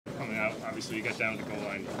obviously you got down to the goal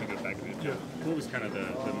line, you got back in the What was kind of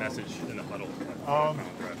the message in the huddle?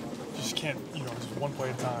 Just can't, just one play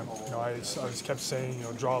at a time. I just kept saying,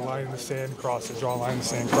 draw a line in the sand, cross it, draw a line in the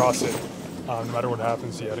sand, cross it. No matter what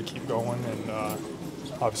happens, you got to keep going, and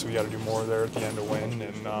obviously we got to do more there at the end to win.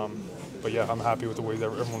 And but yeah, I'm happy with the way that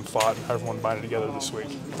everyone fought and everyone binded together this week.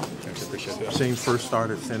 Appreciate it. Shane's first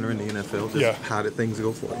start at center in the NFL. How did things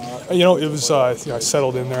go for you? It was I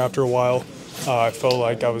settled in there after a while. I felt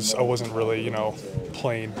like I wasn't really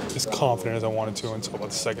playing as confident as I wanted to until about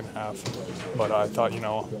the second half. But I thought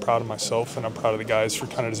I'm proud of myself and I'm proud of the guys for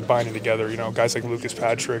kind of just binding together. Guys like Lucas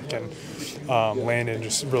Patrick and Landon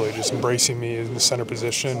just embracing me in the center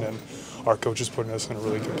position, and our coach is putting us in a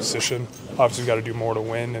really good position. Obviously, we've got to do more to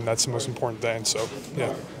win, and that's the most important thing. So,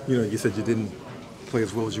 yeah. You said you didn't play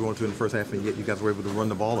as well as you wanted to in the first half, and yet you guys were able to run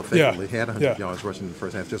the ball effectively. Had 100 yards rushing in the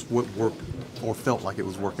first half. Just what worked or felt like it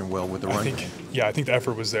was working well with the run? I think the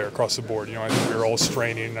effort was there across the board. I think we were all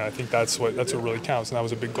straining, and I think that's what really counts. And that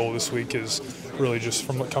was a big goal this week, is really just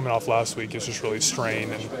from coming off last week, is just really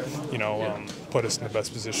strain and put us in the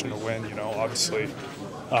best position to win. Obviously.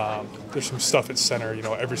 There's some stuff at center.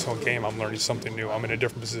 Every single game I'm learning something new. I'm in a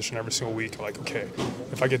different position every single week. I'm like, okay,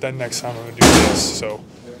 if I get that next time, I'm going to do this. So,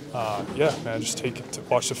 just take it to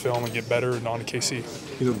watch the film and get better and on to KC.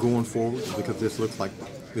 Going forward, because this looks like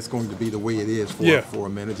it's going to be the way it is for a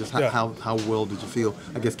minute. Just how well did you feel?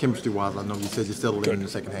 I guess chemistry-wise, I know you said you settled in the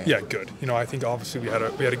second half. Yeah, good. I think obviously we had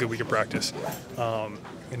a good week of practice. And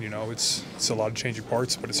it's a lot of changing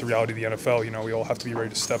parts, but it's the reality of the NFL. We all have to be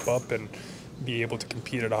ready to step up and be able to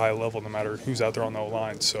compete at a high level no matter who's out there on the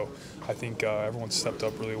line. So I think everyone stepped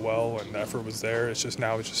up really well and the effort was there. It's just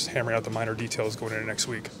hammering out the minor details going into next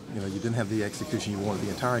week. You didn't have the execution you wanted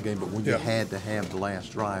the entire game, but when you had to have the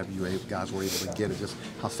last drive, guys were able to get it. Just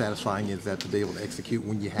how satisfying is that to be able to execute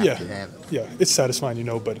when you have to have it? Yeah, it's satisfying,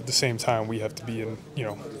 but at the same time we have to be in,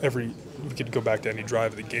 we could go back to any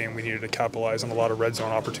drive of the game. We needed to capitalize on a lot of red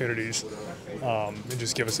zone opportunities and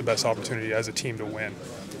just give us the best opportunity as a team to win.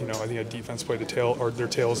 I think our defense played their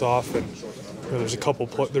tails off, and there's a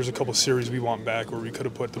couple series we want back where we could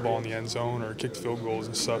have put the ball in the end zone or kicked field goals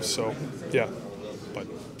and stuff. So yeah, but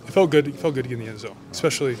it felt good. It felt good to get in the end zone,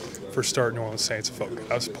 especially for start New Orleans Saints. It felt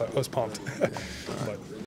good. I was pumped. But